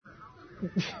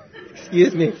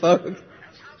Excuse me, folks.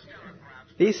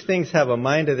 These things have a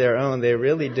mind of their own. They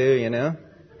really do, you know.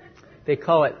 They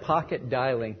call it pocket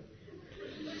dialing.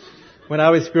 When I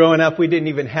was growing up, we didn't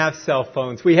even have cell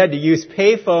phones. We had to use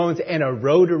pay phones and a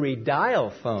rotary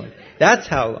dial phone. That's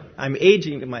how I'm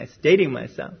dating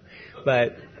myself.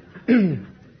 But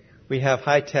we have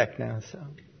high tech now, so.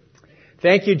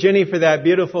 Thank you, Jenny, for that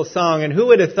beautiful song. And who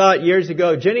would have thought years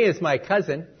ago, Jenny is my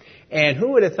cousin, and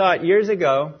who would have thought years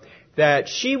ago that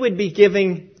she would be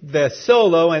giving the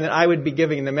solo and I would be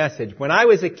giving the message. When I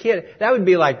was a kid, that would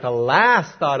be like the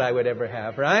last thought I would ever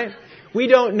have, right? We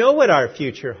don't know what our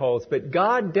future holds, but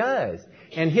God does.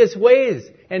 And His ways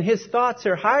and His thoughts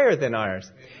are higher than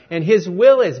ours. And His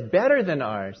will is better than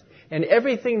ours. And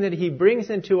everything that He brings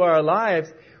into our lives,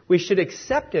 we should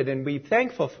accept it and be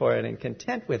thankful for it and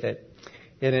content with it.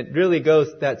 And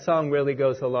that song really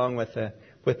goes along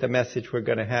with the message we're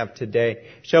going to have today.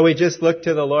 Shall we just look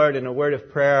to the Lord in a word of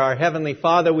prayer? Our Heavenly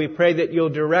Father, we pray that You'll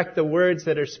direct the words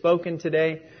that are spoken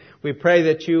today. We pray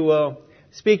that You will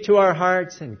speak to our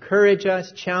hearts, encourage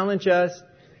us, challenge us,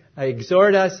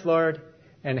 exhort us, Lord,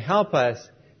 and help us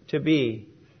to be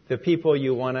the people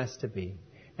You want us to be.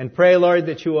 And pray, Lord,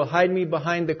 that You will hide me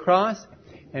behind the cross,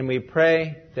 and we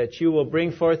pray that You will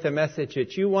bring forth the message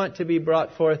that You want to be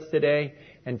brought forth today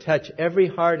and touch every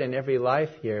heart and every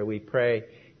life here, we pray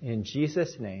in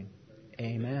Jesus' name.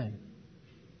 Amen.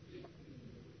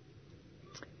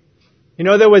 You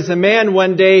know, there was a man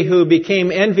one day who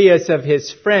became envious of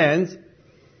his friends,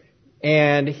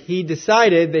 and he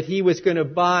decided that he was going to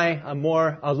buy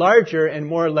a larger and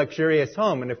more luxurious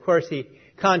home. And of course, he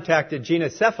contacted Gina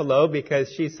Cephalo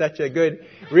because she's such a good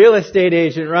real estate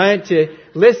agent, right? To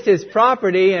list his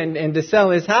property and to sell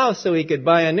his house so he could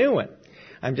buy a new one.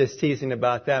 I'm just teasing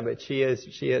about that, but she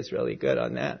is really good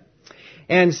on that.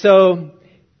 And so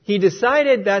he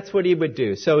decided that's what he would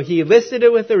do. So he listed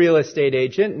it with the real estate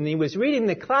agent, and he was reading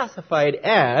the classified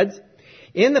ads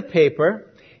in the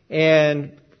paper.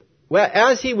 And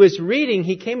as he was reading,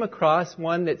 he came across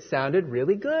one that sounded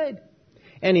really good.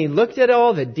 And he looked at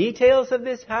all the details of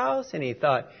this house, and he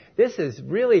thought, this is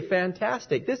really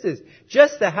fantastic. This is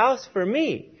just the house for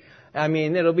me. I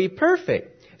mean, it'll be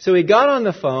perfect. So he got on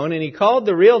the phone and he called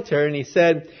the realtor and he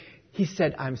said,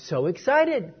 I'm so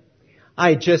excited.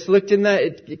 I just looked in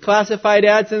the classified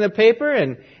ads in the paper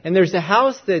and there's a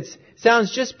house that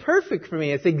sounds just perfect for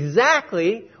me. It's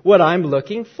exactly what I'm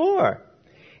looking for.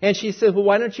 And she said, well,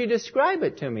 why don't you describe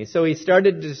it to me? So he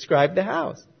started to describe the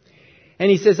house. And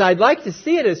he says, I'd like to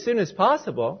see it as soon as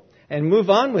possible and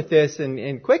move on with this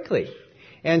and quickly.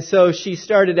 And so she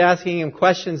started asking him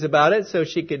questions about it so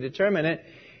she could determine it.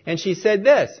 And she said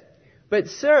this, but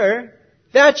sir,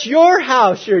 that's your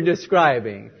house you're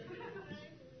describing.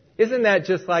 Isn't that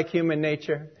just like human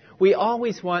nature? We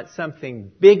always want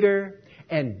something bigger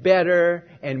and better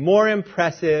and more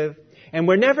impressive. And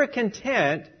we're never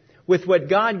content with what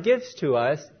God gives to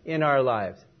us in our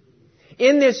lives.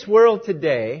 In this world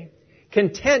today,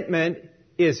 contentment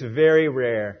is very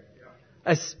rare,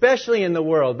 especially in the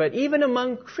world, but even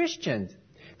among Christians.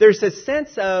 There's a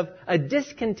sense of a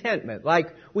discontentment,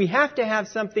 like we have to have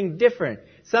something different,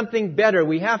 something better.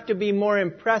 We have to be more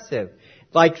impressive.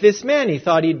 Like this man, he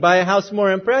thought he'd buy a house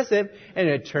more impressive, and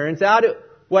it turns out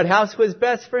what house was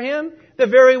best for him? The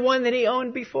very one that he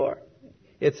owned before.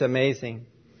 It's amazing.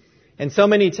 And so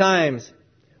many times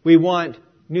we want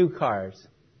new cars.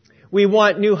 We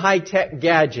want new high-tech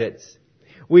gadgets.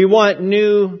 We want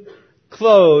new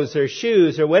clothes or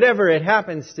shoes or whatever it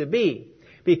happens to be,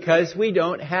 because we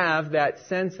don't have that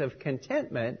sense of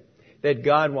contentment that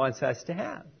God wants us to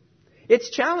have.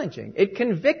 It's challenging. It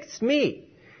convicts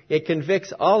me. It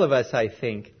convicts all of us, I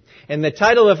think. And the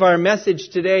title of our message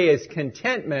today is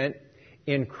Contentment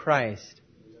in Christ.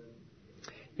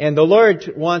 And the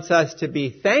Lord wants us to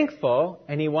be thankful,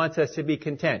 and He wants us to be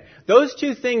content. Those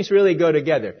two things really go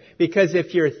together. Because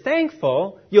if you're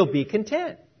thankful, you'll be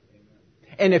content.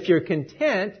 And if you're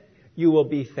content, you will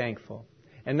be thankful.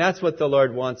 And that's what the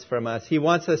Lord wants from us. He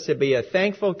wants us to be a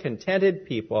thankful, contented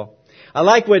people. I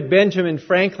like what Benjamin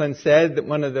Franklin said,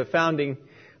 one of the founding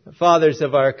fathers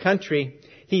of our country.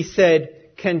 He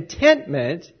said,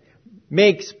 contentment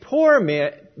makes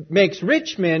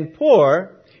rich men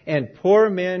poor and poor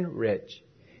men rich.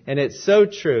 And it's so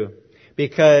true,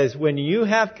 because when you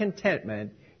have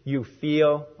contentment, you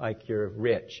feel like you're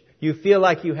rich. You feel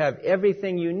like you have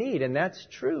everything you need, and that's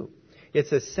true.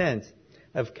 It's a sense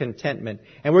of contentment.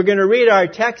 And we're going to read our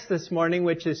text this morning,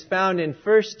 which is found in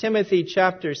 1 Timothy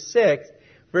chapter 6,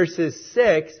 verses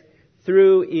 6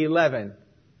 through 11.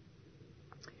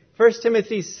 1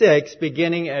 Timothy 6,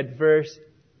 beginning at verse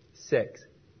 6.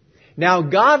 Now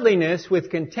godliness with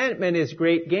contentment is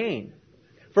great gain.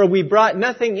 For we brought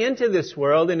nothing into this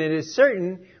world, and it is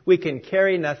certain we can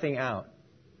carry nothing out.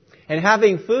 And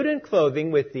having food and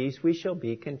clothing, with these we shall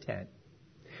be content.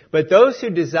 But those who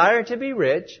desire to be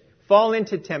rich fall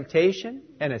into temptation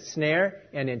and a snare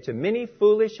and into many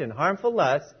foolish and harmful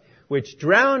lusts, which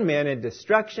drown men in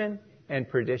destruction and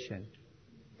perdition.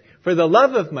 For the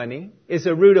love of money is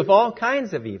a root of all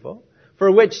kinds of evil,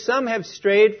 for which some have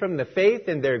strayed from the faith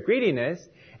in their greediness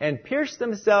and pierced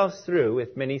themselves through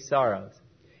with many sorrows.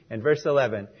 And verse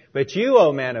 11, but you,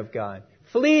 O man of God,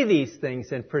 flee these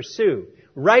things and pursue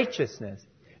righteousness,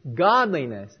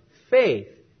 godliness, faith,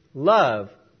 love,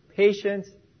 patience,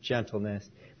 gentleness.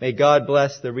 May God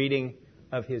bless the reading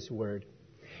of His Word.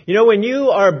 You know, when you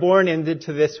are born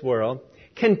into this world,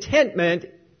 contentment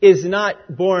is not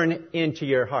born into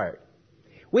your heart.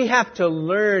 We have to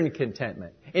learn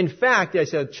contentment. In fact,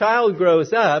 as a child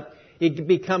grows up, it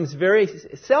becomes very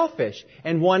selfish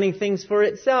and wanting things for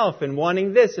itself and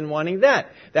wanting this and wanting that.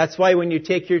 That's why when you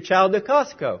take your child to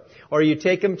Costco or you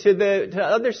take them to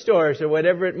other stores or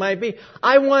whatever it might be,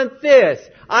 I want this,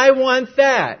 I want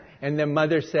that. And the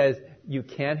mother says, you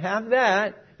can't have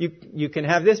that. You can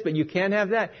have this, but you can't have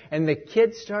that. And the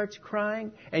kid starts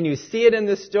crying, and you see it in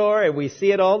the store, and we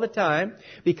see it all the time,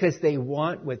 because they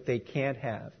want what they can't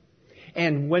have.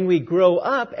 And when we grow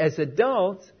up as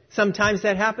adults, sometimes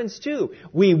that happens too.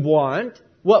 We want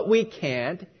what we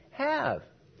can't have.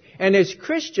 And as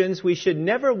Christians, we should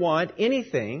never want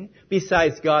anything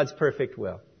besides God's perfect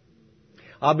will.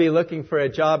 I'll be looking for a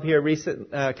job here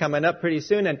coming up pretty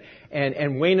soon.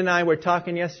 And Wayne and I were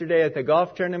talking yesterday at the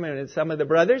golf tournament and some of the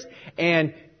brothers.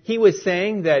 And he was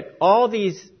saying that all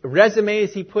these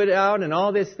resumes he put out and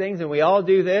all these things, and we all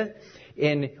do this.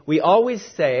 And we always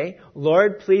say,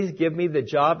 Lord, please give me the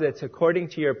job that's according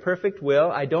to your perfect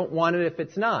will. I don't want it if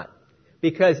it's not.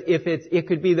 Because it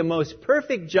could be the most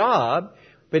perfect job,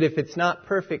 but if it's not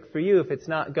perfect for you, if it's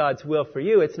not God's will for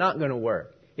you, it's not going to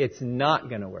work. It's not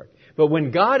going to work. But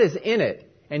when God is in it,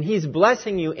 and He's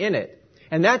blessing you in it,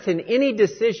 and that's in any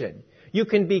decision, you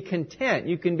can be content.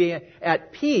 You can be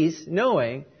at peace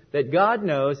knowing that God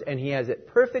knows and He has it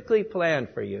perfectly planned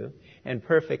for you and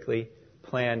perfectly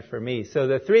planned for me. So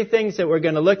the three things that we're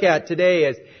going to look at today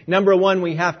is, number one,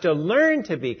 we have to learn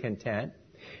to be content.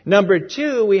 Number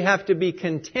two, we have to be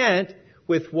content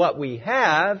with what we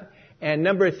have. And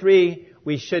number three,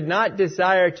 we should not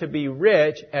desire to be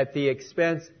rich at the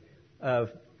expense of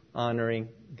honoring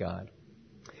God.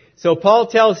 So Paul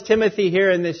tells Timothy here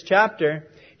in this chapter,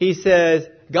 he says,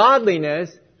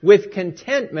 godliness with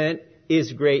contentment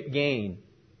is great gain.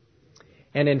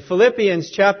 And in Philippians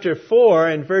chapter 4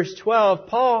 and verse 12,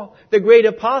 Paul, the great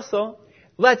apostle,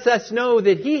 lets us know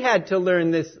that he had to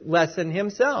learn this lesson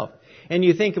himself. And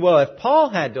you think, well, if Paul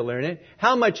had to learn it,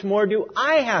 how much more do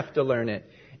I have to learn it?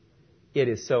 It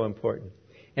is so important.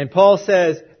 And Paul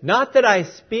says, not that I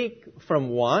speak from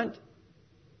want.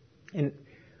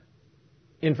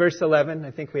 In verse 11,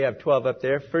 I think we have 12 up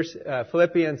there.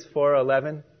 Philippians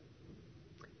 4:11.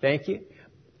 Thank you.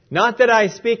 Not that I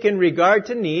speak in regard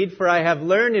to need, for I have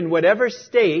learned in whatever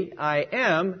state I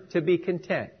am to be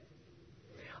content.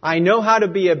 I know how to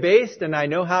be abased and I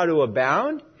know how to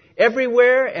abound.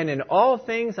 Everywhere and in all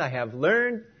things I have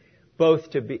learned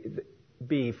both to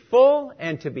be full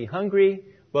and to be hungry,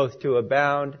 both to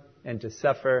abound and to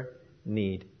suffer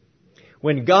need.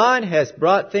 When God has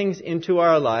brought things into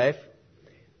our life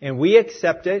and we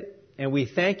accept it and we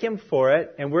thank Him for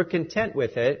it and we're content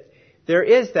with it, there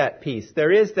is that peace,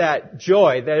 there is that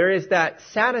joy, there is that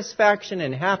satisfaction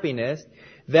and happiness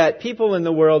that people in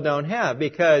the world don't have,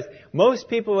 because most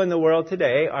people in the world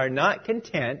today are not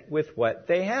content with what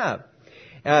they have.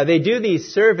 They do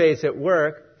these surveys at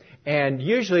work, and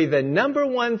usually the number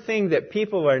one thing that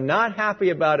people are not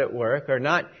happy about at work, or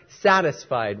not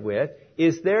satisfied with,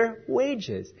 is their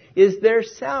wages, is their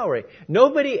salary.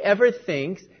 Nobody ever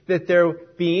thinks that they're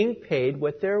being paid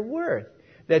what they're worth,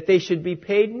 that they should be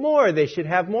paid more, they should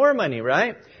have more money,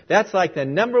 right? That's like the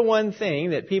number one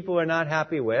thing that people are not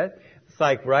happy with. It's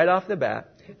like right off the bat,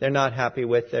 they're not happy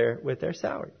with their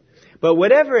salary. But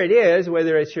whatever it is,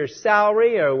 whether it's your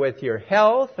salary or with your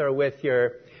health or with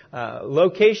your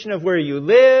location of where you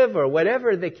live or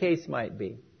whatever the case might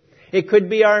be. It could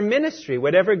be our ministry.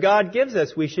 Whatever God gives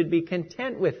us, we should be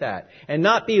content with that and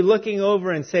not be looking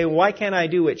over and say, why can't I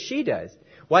do what she does?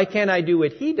 Why can't I do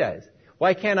what he does?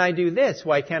 Why can't I do this?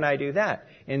 Why can't I do that?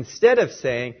 Instead of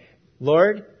saying,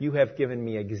 Lord, you have given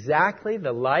me exactly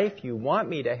the life you want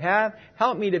me to have.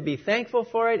 Help me to be thankful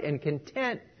for it and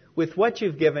content with what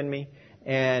you've given me,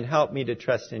 and help me to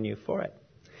trust in you for it.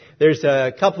 There's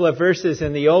a couple of verses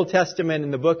in the Old Testament in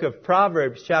the book of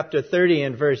Proverbs, chapter 30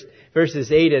 and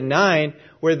verses 8 and 9,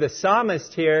 where the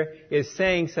psalmist here is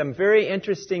saying some very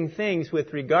interesting things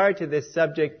with regard to this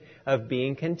subject of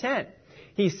being content.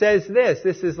 He says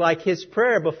this is like his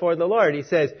prayer before the Lord. He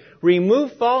says,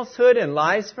 "Remove falsehood and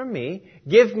lies from me.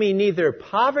 Give me neither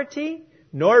poverty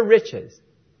nor riches.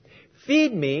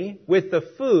 Feed me with the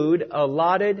food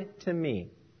allotted to me.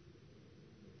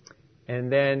 And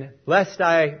then, lest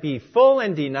I be full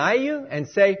and deny you and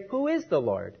say, 'Who is the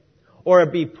Lord?' Or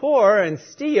be poor and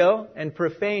steal and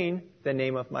profane the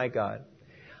name of my God."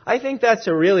 I think that's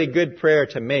a really good prayer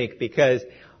to make, because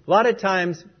a lot of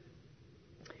times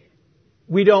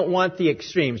we don't want the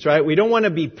extremes, right? We don't want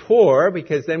to be poor,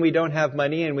 because then we don't have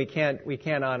money and we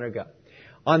can't honor God.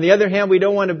 On the other hand, we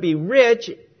don't want to be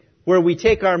rich, where we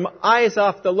take our eyes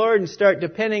off the Lord and start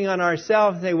depending on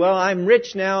ourselves and say, "Well, I'm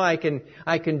rich now. I can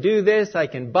do this. I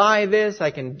can buy this.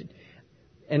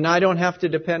 And I don't have to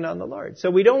depend on the Lord." So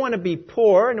we don't want to be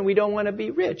poor and we don't want to be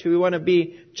rich. We want to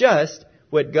be just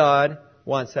what God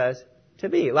wants us to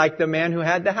be. Like the man who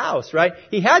had the house, right?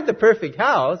 He had the perfect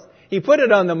house. He put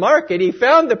it on the market. He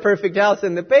found the perfect house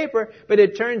in the paper, but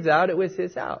it turns out it was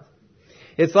his house.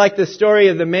 It's like the story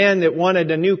of the man that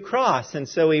wanted a new cross. And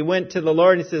so he went to the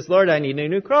Lord and says, "Lord, I need a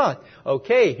new cross."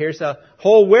 "Okay, here's a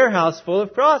whole warehouse full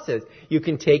of crosses. You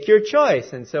can take your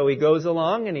choice." And so he goes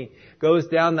along and he goes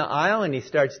down the aisle and he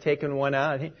starts taking one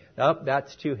out. "Oh,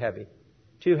 that's too heavy.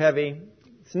 Too heavy.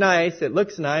 It's nice. It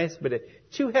looks nice, but it's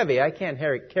too heavy. I can't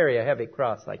carry a heavy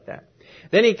cross like that."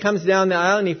 Then he comes down the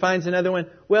aisle and he finds another one.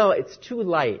 "Well, it's too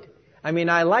light. I mean,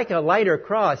 I like a lighter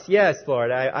cross. Yes,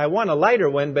 Lord, I want a lighter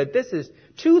one, but this is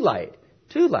too light.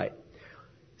 Too light."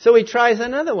 So he tries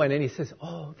another one and he says,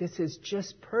 "Oh, this is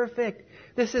just perfect.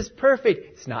 This is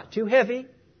perfect. It's not too heavy,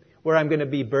 where I'm going to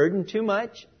be burdened too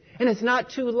much. And it's not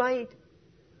too light."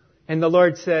 And the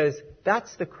Lord says,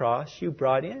 "That's the cross you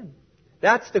brought in.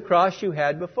 That's the cross you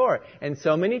had before." And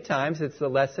so many times it's the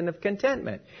lesson of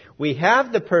contentment. We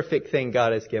have the perfect thing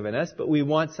God has given us, but we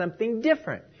want something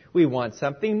different. We want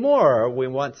something more, or we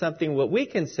want something what we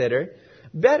consider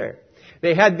better.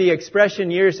 They had the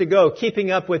expression years ago, keeping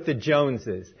up with the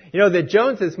Joneses. You know, the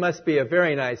Joneses must be a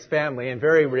very nice family and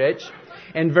very rich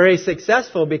and very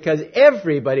successful, because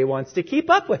everybody wants to keep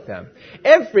up with them.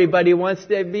 Everybody wants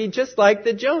to be just like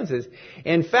the Joneses.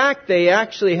 In fact, they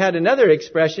actually had another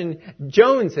expression,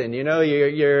 Jonesin'. You know,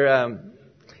 you're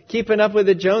keeping up with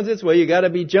the Joneses. Well, you got to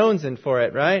be jonesing for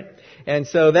it, right? And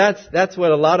so that's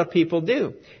what a lot of people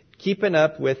do. Keeping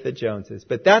up with the Joneses.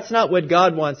 But that's not what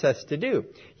God wants us to do.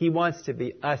 He wants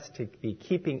us to be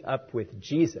keeping up with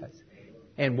Jesus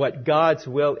and what God's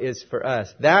will is for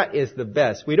us. That is the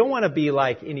best. We don't want to be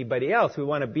like anybody else. We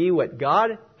want to be what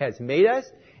God has made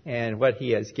us and what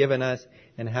He has given us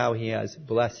and how He has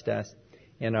blessed us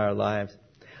in our lives.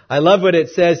 I love what it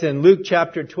says in Luke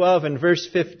chapter 12 and verse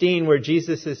 15, where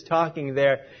Jesus is talking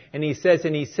there. And He says,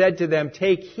 "And He said to them,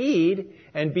 'Take heed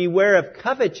and beware of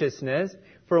covetousness,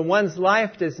 for one's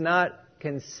life does not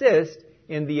consist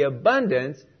in the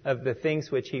abundance of the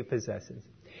things which he possesses.'"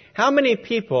 How many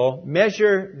people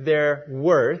measure their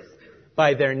worth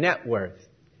by their net worth?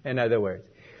 In other words,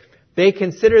 they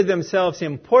consider themselves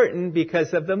important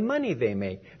because of the money they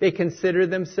make. They consider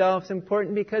themselves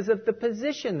important because of the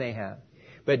position they have.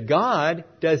 But God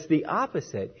does the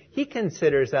opposite. He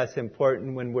considers us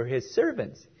important when we're His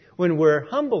servants, when we're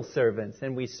humble servants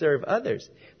and we serve others.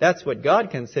 That's what God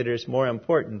considers more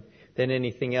important than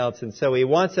anything else. And so He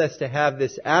wants us to have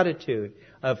this attitude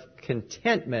of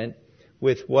contentment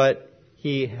with what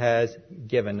He has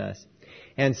given us.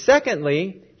 And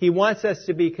secondly, He wants us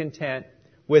to be content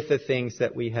with the things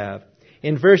that we have.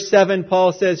 In verse 7,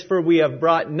 Paul says, "For we have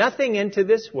brought nothing into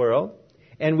this world,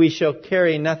 and we shall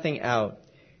carry nothing out.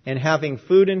 And having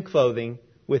food and clothing,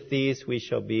 with these we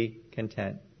shall be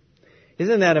content."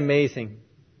 Isn't that amazing?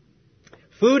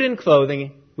 Food and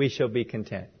clothing, we shall be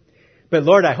content. But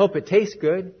Lord, I hope it tastes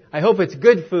good. I hope it's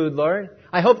good food, Lord.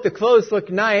 I hope the clothes look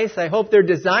nice. I hope they're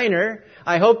designer.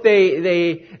 I hope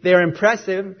they're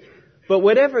impressive. But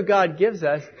whatever God gives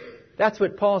us, that's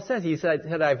what Paul says. He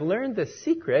said, "I've learned the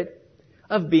secret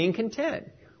of being content.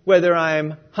 Whether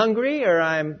I'm hungry or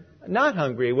I'm not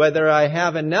hungry, whether I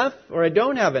have enough or I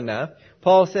don't have enough,"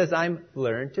 Paul says, "I'm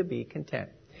learned to be content."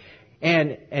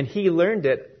 And he learned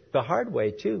it the hard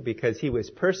way too, because he was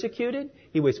persecuted.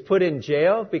 He was put in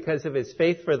jail because of his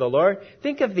faith for the Lord.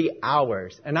 Think of the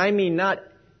hours, and I mean not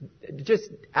just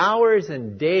hours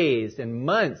and days and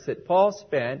months that Paul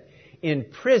spent in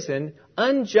prison,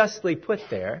 unjustly put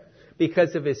there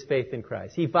because of his faith in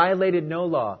Christ. He violated no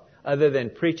law. other than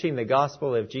preaching the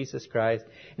gospel of Jesus Christ.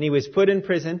 And he was put in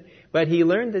prison, but he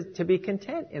learned to be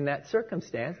content in that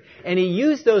circumstance. And he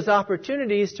used those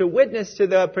opportunities to witness to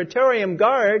the Praetorian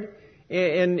Guard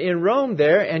in Rome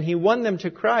there, and he won them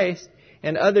to Christ.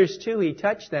 And others too, he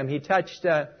touched them. He touched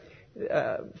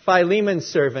Philemon's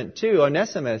servant too,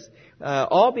 Onesimus,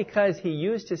 all because he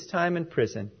used his time in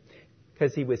prison.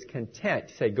 Because he was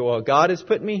content. He said, well, God has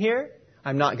put me here.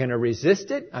 I'm not going to resist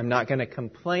it. I'm not going to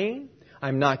complain.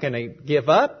 I'm not going to give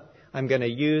up. I'm going to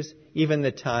use even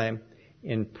the time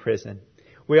in prison.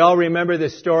 We all remember the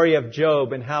story of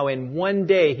Job and how in one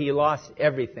day he lost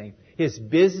everything. His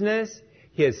business,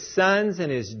 his sons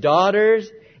and his daughters,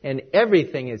 and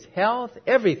everything, his health,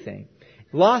 everything.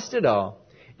 Lost it all.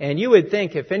 And you would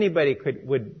think if anybody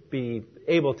would be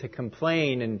able to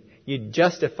complain and you'd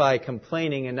justify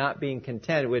complaining and not being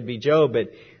content, it would be Job.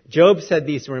 But Job said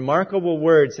these remarkable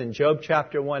words in Job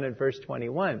chapter 1 and verse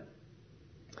 21.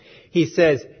 He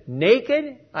says,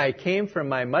 naked I came from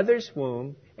my mother's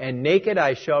womb, and naked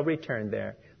I shall return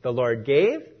there. The Lord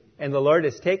gave, and the Lord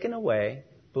has taken away.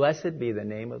 Blessed be the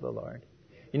name of the Lord.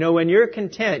 You know, when you're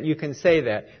content, you can say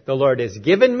that. The Lord has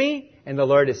given me, and the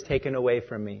Lord has taken away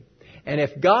from me. And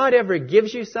if God ever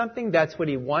gives you something, that's what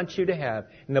He wants you to have.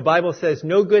 And the Bible says,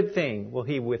 no good thing will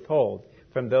He withhold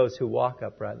from those who walk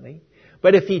uprightly.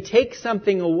 But if He takes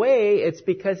something away, it's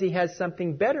because He has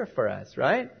something better for us,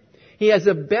 right? He has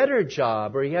a better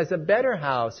job, or He has a better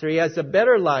house, or He has a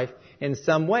better life in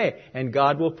some way, and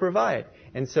God will provide.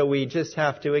 And so we just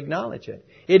have to acknowledge it.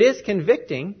 It is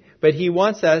convicting, but He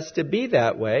wants us to be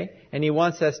that way, and He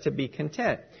wants us to be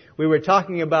content. We were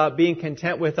talking about being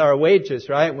content with our wages,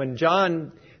 right? When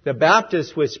John the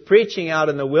Baptist was preaching out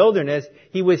in the wilderness,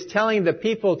 he was telling the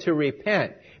people to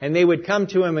repent. And they would come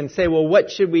to him and say, well, what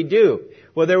should we do?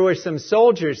 Well, there were some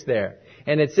soldiers there.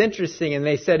 And it's interesting. And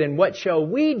they said, and what shall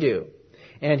we do?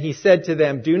 And he said to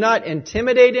them, do not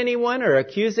intimidate anyone or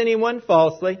accuse anyone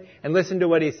falsely. And listen to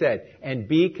what he said. And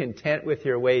be content with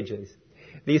your wages.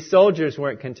 These soldiers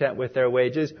weren't content with their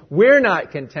wages. We're not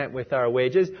content with our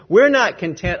wages. We're not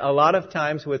content a lot of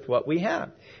times with what we have.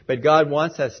 But God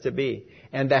wants us to be.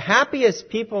 And the happiest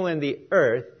people in the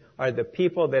earth are the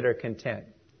people that are content.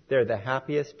 They're the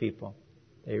happiest people.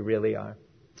 They really are.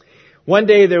 One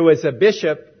day there was a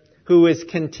bishop who was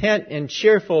content and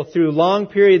cheerful through long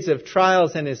periods of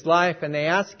trials in his life. And they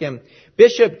asked him,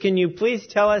 Bishop, can you please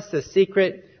tell us the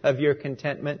secret of your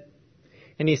contentment?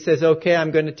 And he says, okay, I'm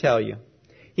going to tell you.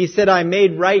 He said, I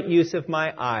made right use of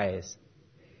my eyes.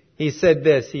 He said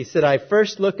this, he said, I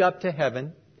first look up to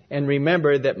heaven and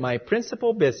remember that my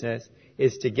principal business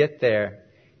is to get there.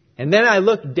 And then I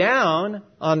look down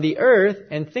on the earth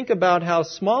and think about how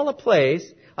small a place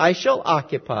I shall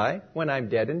occupy when I'm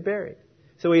dead and buried.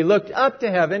 So he looked up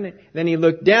to heaven, then he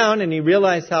looked down and he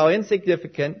realized how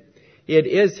insignificant it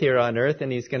is here on earth,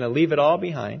 and he's going to leave it all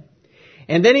behind.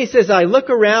 And then he says, I look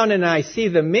around and I see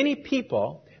the many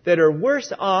people that are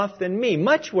worse off than me,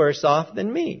 much worse off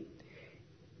than me.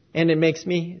 And it makes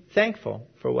me thankful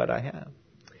for what I have.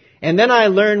 And then I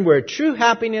learn where true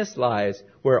happiness lies,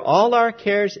 where all our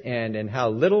cares end, and how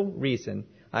little reason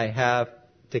I have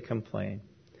to complain.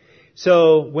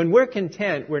 So when we're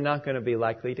content, we're not going to be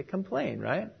likely to complain,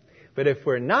 right? But if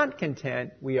we're not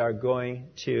content, we are going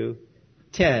to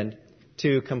tend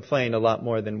to complain a lot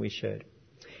more than we should.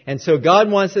 And so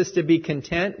God wants us to be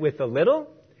content with the little,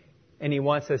 and He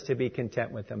wants us to be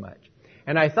content with the much.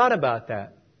 And I thought about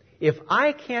that. If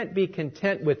I can't be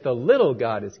content with the little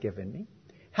God has given me,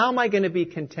 how am I going to be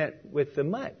content with the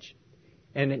much?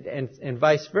 And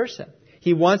vice versa.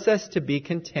 He wants us to be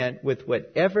content with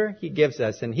whatever He gives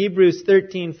us. And Hebrews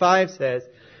 13:5 says,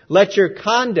 let your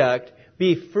conduct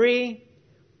be free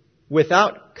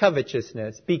without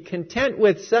covetousness. Be content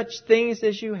with such things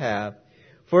as you have,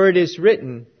 for it is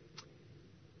written,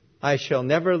 I shall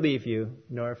never leave you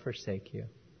nor forsake you.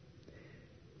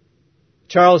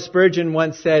 Charles Spurgeon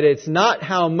once said, it's not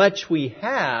how much we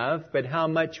have, but how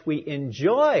much we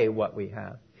enjoy what we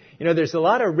have. You know, there's a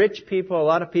lot of rich people, a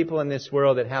lot of people in this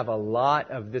world that have a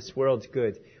lot of this world's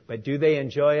goods. But do they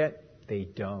enjoy it? They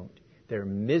don't. They're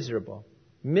miserable.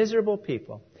 Miserable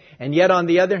people. And yet, on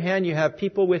the other hand, you have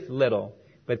people with little,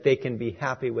 but they can be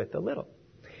happy with the little.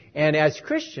 And as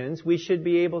Christians, we should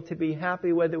be able to be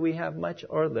happy whether we have much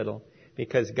or little,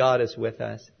 because God is with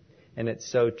us. And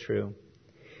it's so true.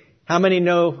 How many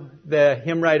know the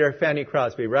hymn writer Fanny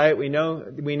Crosby, right? We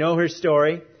know her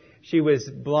story. She was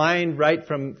blind right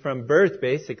from birth,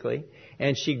 basically.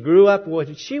 And she grew up,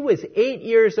 she was 8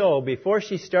 years old before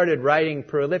she started writing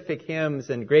prolific hymns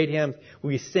and great hymns.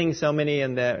 We sing so many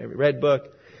in the Red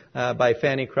Book by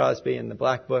Fanny Crosby and the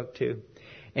Black Book too.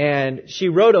 And she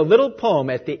wrote a little poem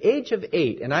at the age of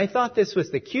 8. And I thought this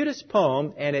was the cutest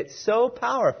poem, and it's so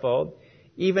powerful,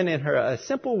 even in her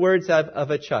simple words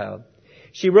of a child.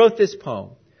 She wrote this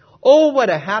poem. Oh, what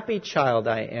a happy child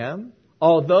I am,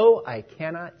 although I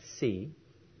cannot see.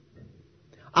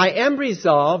 I am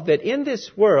resolved that in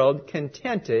this world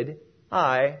contented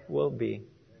I will be.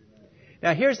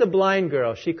 Now here's a blind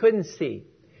girl. She couldn't see.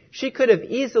 She could have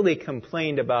easily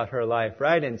complained about her life,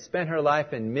 right? And spent her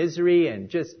life in misery and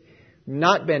just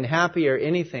not been happy or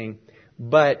anything.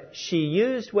 But she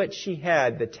used what she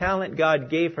had, the talent God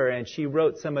gave her, and she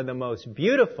wrote some of the most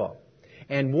beautiful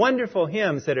and wonderful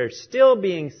hymns that are still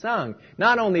being sung,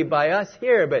 not only by us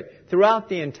here, but throughout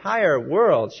the entire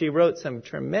world. She wrote some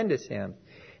tremendous hymns.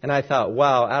 And I thought,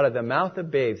 wow, out of the mouth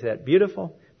of babes, that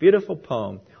beautiful, beautiful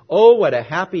poem. Oh, what a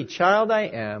happy child I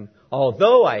am,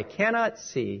 although I cannot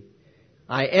see.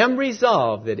 I am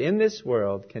resolved that in this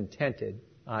world contented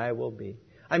I will be.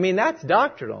 I mean, that's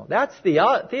doctrinal. That's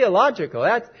theological.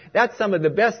 That's some of the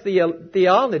best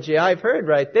theology I've heard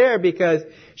right there, because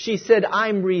she said,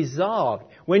 I'm resolved.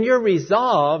 When you're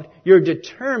resolved, you're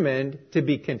determined to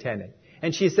be contented.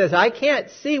 And she says, I can't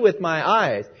see with my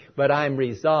eyes, but I'm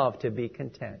resolved to be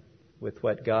content with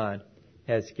what God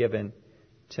has given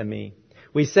to me.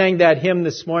 We sang that hymn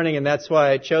this morning, and that's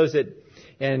why I chose it.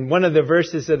 And one of the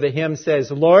verses of the hymn says,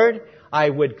 Lord, I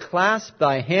would clasp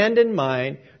thy hand in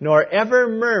mine, nor ever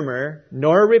murmur,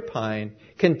 nor repine,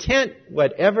 content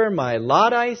whatever my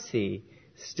lot I see,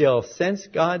 still sense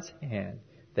God's hand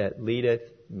that leadeth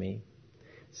me.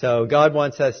 So God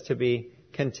wants us to be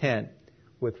content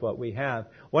with what we have.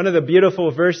 One of the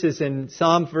beautiful verses in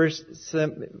Psalm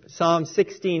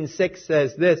 16:6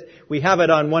 says this. We have it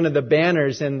on one of the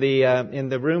banners in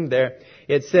the room there.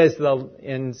 It says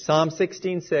in Psalm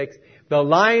 16:6, the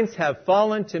lines have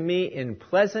fallen to me in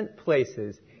pleasant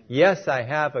places. Yes, I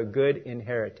have a good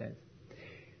inheritance.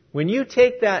 When you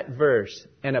take that verse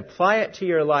and apply it to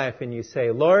your life and you say,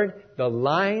 Lord, the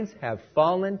lines have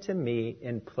fallen to me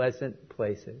in pleasant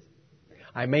places.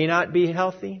 I may not be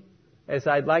healthy as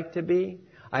I'd like to be.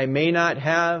 I may not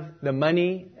have the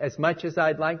money as much as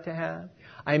I'd like to have.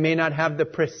 I may not have the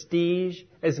prestige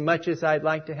as much as I'd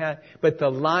like to have. But the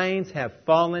lines have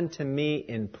fallen to me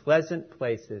in pleasant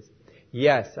places.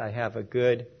 Yes, I have a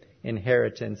good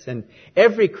inheritance. And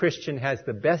every Christian has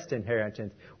the best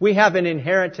inheritance. We have an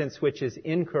inheritance which is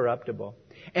incorruptible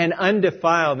and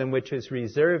undefiled, and which is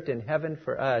reserved in heaven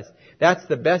for us. That's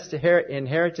the best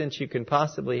inheritance you can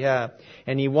possibly have.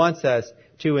 And He wants us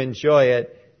to enjoy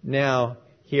it now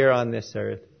here on this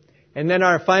earth. And then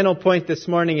our final point this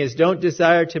morning is, don't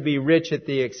desire to be rich at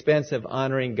the expense of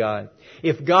honoring God.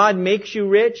 If God makes you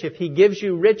rich, if He gives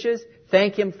you riches,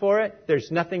 thank Him for it. There's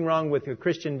nothing wrong with a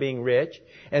Christian being rich,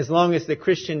 as long as the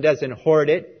Christian doesn't hoard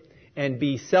it and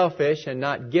be selfish and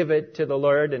not give it to the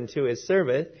Lord and to His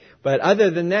service. But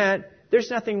other than that, there's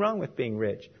nothing wrong with being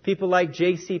rich. People like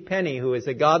J.C. Penney, who is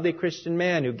a godly Christian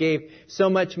man who gave so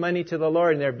much money to the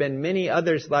Lord, and there have been many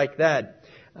others like that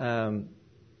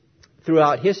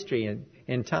throughout history and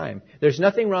in time. There's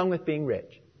nothing wrong with being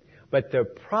rich. But the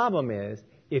problem is,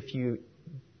 if you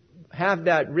have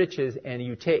that riches and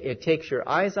it takes your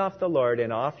eyes off the Lord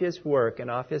and off His work and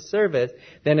off His service,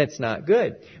 then it's not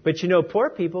good. But you know,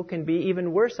 poor people can be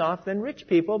even worse off than rich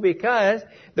people, because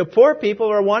the poor people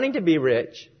are wanting to be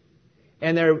rich.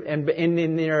 And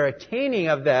in their attaining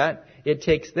of that, it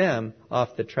takes them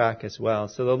off the track as well.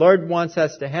 So the Lord wants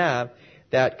us to have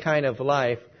that kind of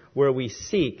life where we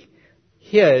seek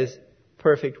His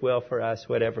perfect will for us,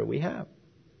 whatever we have.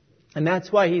 And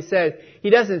that's why He says, He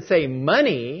doesn't say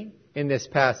money in this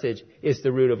passage is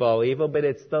the root of all evil, but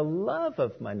it's the love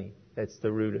of money that's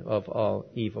the root of all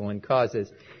evil and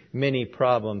causes many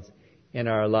problems in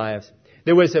our lives.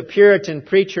 There was a Puritan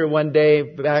preacher one day,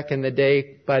 back in the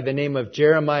day, by the name of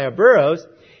Jeremiah Burroughs,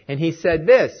 and he said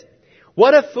this,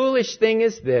 "What a foolish thing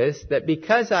is this, that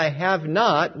because I have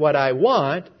not what I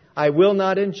want, I will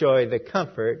not enjoy the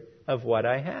comfort of what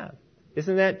I have."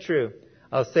 Isn't that true?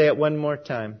 I'll say it one more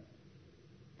time.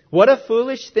 What a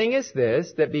foolish thing is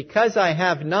this, that because I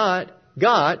have not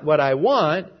got what I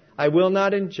want, I will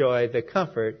not enjoy the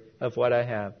comfort of what I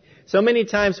have. So many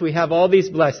times we have all these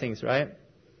blessings, right?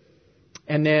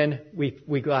 And then we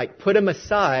like put them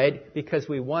aside because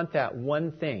we want that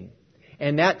one thing.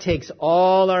 And that takes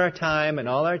all our time and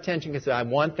all our attention, because I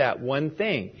want that one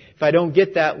thing. If I don't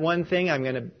get that one thing, I'm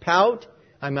going to pout.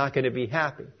 I'm not going to be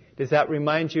happy. Does that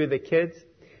remind you of the kids?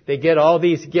 They get all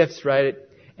these gifts, right?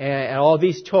 And all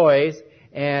these toys,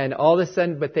 and all of a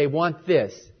sudden, but they want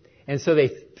this. And so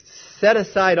they set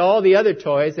aside all the other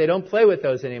toys. They don't play with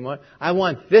those anymore. I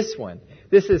want this one.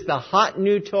 This is the hot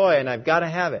new toy, and I've got to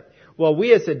have it. Well,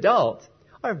 we as adults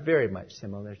are very much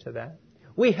similar to that.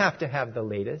 We have to have the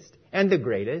latest and the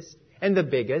greatest and the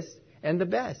biggest and the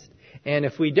best. And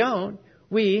if we don't,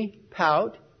 we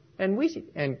pout and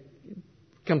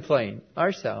complain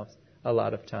ourselves a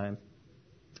lot of times.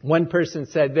 One person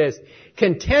said this: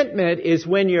 contentment is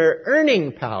when your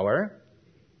earning power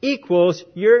equals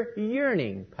your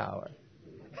yearning power.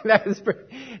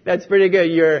 That's pretty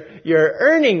good. Your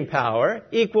earning power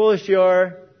equals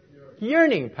your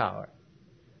yearning power.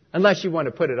 Unless you want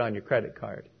to put it on your credit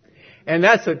card. And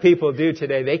that's what people do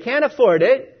today. They can't afford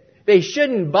it. They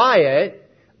shouldn't buy it.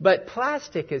 But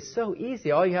plastic is so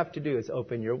easy. All you have to do is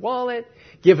open your wallet,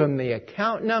 give them the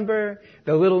account number,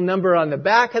 the little number on the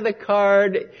back of the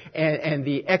card, and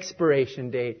the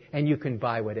expiration date, and you can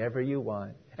buy whatever you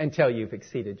want until you've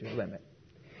exceeded your limit.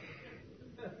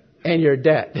 And your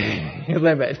debt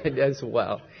limit as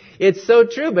well. It's so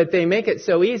true, but they make it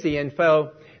so easy. And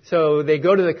so they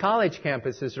go to the college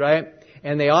campuses, right?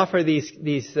 And they offer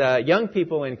these young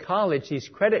people in college these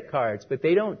credit cards, but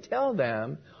they don't tell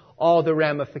them all the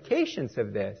ramifications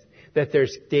of this. That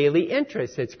there's daily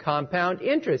interest. It's compound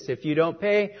interest. If you don't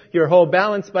pay your whole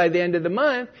balance by the end of the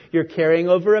month, you're carrying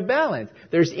over a balance.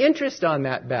 There's interest on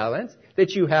that balance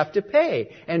that you have to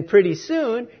pay. And pretty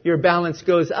soon, your balance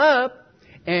goes up,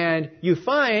 and you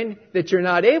find that you're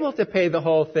not able to pay the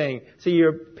whole thing. So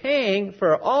you're paying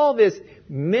for all this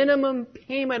minimum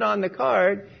payment on the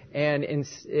card, and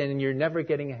you're never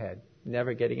getting ahead.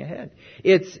 Never getting ahead.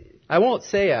 It's, I won't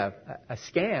say a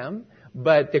scam,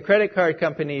 but the credit card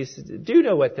companies do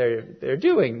know what they're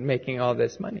doing, making all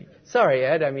this money. Sorry,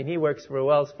 Ed. I mean, he works for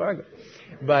Wells Fargo.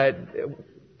 But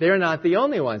they're not the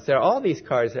only ones. All these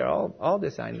cards, they're all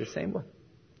designed the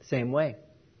same way.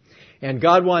 And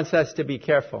God wants us to be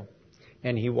careful.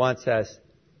 And He wants us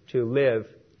to live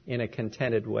in a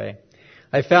contented way.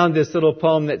 I found this little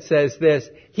poem that says this: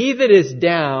 he that is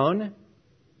down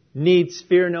needs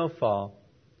fear no fall.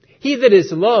 He that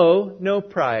is low, no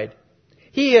pride.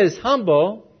 He is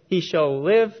humble, he shall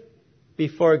live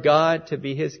before God to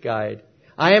be his guide.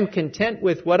 I am content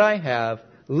with what I have,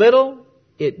 little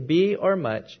it be or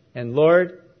much. And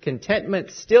Lord,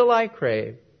 contentment still I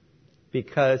crave,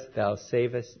 because thou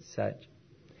savest such.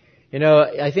 You know,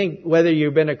 I think whether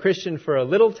you've been a Christian for a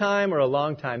little time or a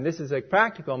long time, this is a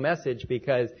practical message,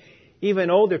 because even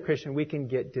older Christian, we can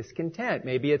get discontent.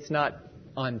 Maybe it's not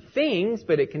on things,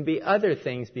 but it can be other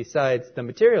things besides the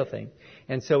material thing.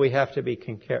 And so we have to be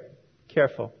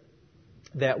careful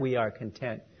that we are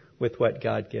content with what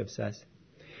God gives us.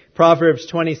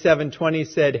 Proverbs 27:20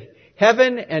 said,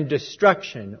 heaven and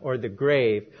destruction, or the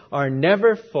grave, are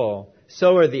never full.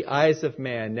 So are the eyes of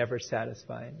man never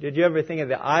satisfied. Did you ever think of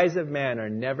the eyes of man are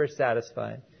never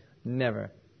satisfied?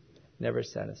 Never. Never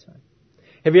satisfied.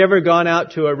 Have you ever gone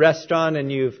out to a restaurant and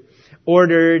you've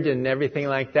ordered and everything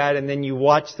like that, and then you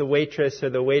watch the waitress or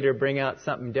the waiter bring out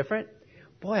something different?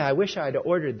 Boy, I wish I'd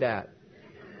ordered that.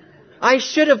 I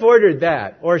should have ordered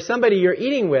that. Or somebody you're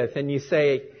eating with and you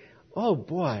say, oh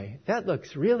boy, that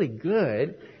looks really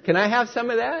good. Can I have some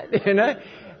of that? You know?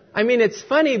 I mean, it's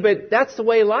funny, but that's the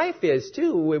way life is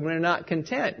too when we're not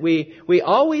content. We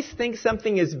always think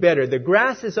something is better. The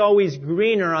grass is always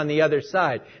greener on the other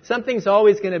side. Something's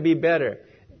always going to be better.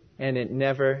 And it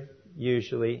never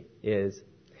usually is.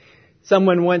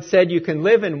 Someone once said you can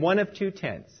live in one of two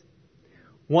tents.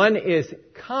 One is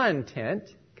content.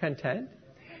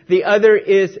 The other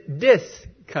is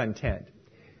discontent.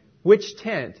 Which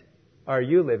tent are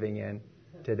you living in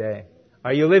today?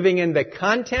 Are you living in the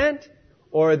content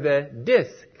or the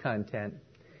discontent?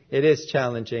 It is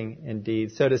challenging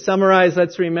indeed. So to summarize,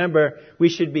 let's remember we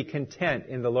should be content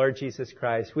in the Lord Jesus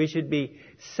Christ. We should be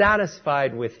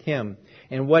satisfied with Him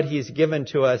and what He's given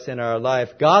to us in our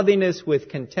life. Godliness with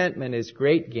contentment is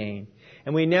great gain.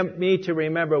 And we need to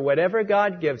remember whatever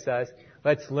God gives us,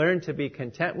 let's learn to be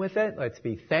content with it. Let's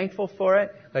be thankful for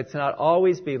it. Let's not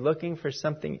always be looking for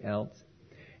something else.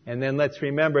 And then let's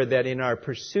remember that in our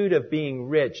pursuit of being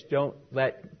rich, don't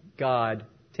let God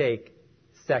take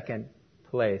second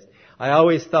place. I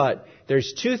always thought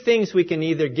there's two things we can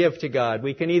either give to God.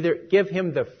 We can either give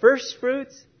Him the first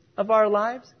fruits of our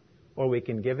lives, or we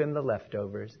can give Him the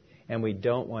leftovers. And we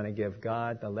don't want to give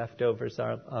God the leftovers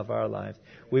of our lives.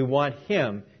 We want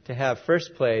Him to have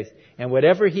first place. And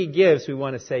whatever He gives, we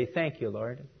want to say, thank you,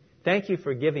 Lord. Thank you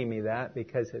for giving me that,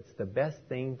 because it's the best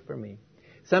thing for me.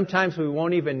 Sometimes we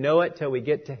won't even know it till we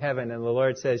get to heaven. And the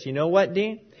Lord says, you know what,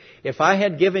 Dean? If I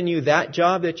had given you that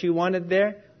job that you wanted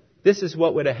there, this is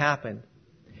what would have happened.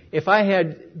 If I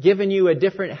had given you a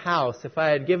different house, if I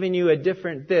had given you a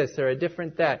different this or a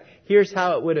different that, here's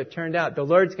how it would have turned out. The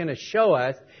Lord's going to show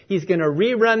us. He's going to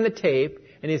rerun the tape,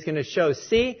 And He's going to show,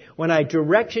 see, when I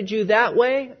directed you that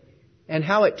way, and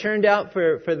how it turned out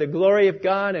for the glory of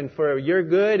God and for your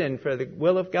good and for the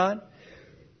will of God.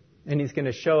 And He's going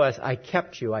to show us, I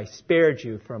kept you, I spared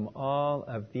you from all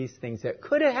of these things that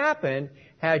could have happened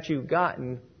had you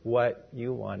gotten what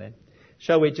you wanted.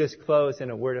 Shall we just close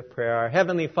in a word of prayer? Our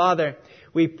Heavenly Father,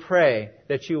 we pray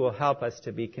that you will help us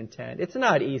to be content. It's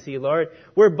not easy, Lord.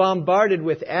 We're bombarded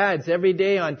with ads every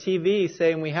day on TV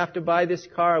saying we have to buy this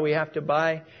car, we have to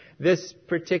buy this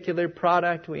particular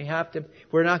product, we're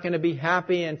not going to be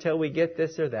happy until we get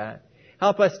this or that.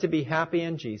 Help us to be happy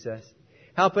in Jesus.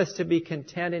 Help us to be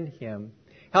content in Him.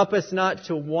 Help us not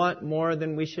to want more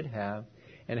than we should have.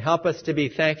 And help us to be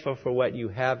thankful for what you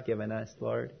have given us,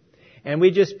 Lord. And we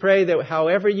just pray that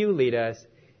however you lead us,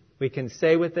 we can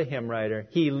say with the hymn writer,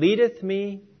 He leadeth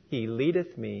me, He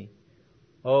leadeth me.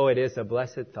 Oh, it is a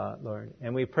blessed thought, Lord.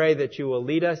 And we pray that you will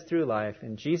lead us through life.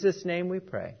 In Jesus' name we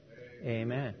pray.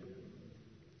 Amen.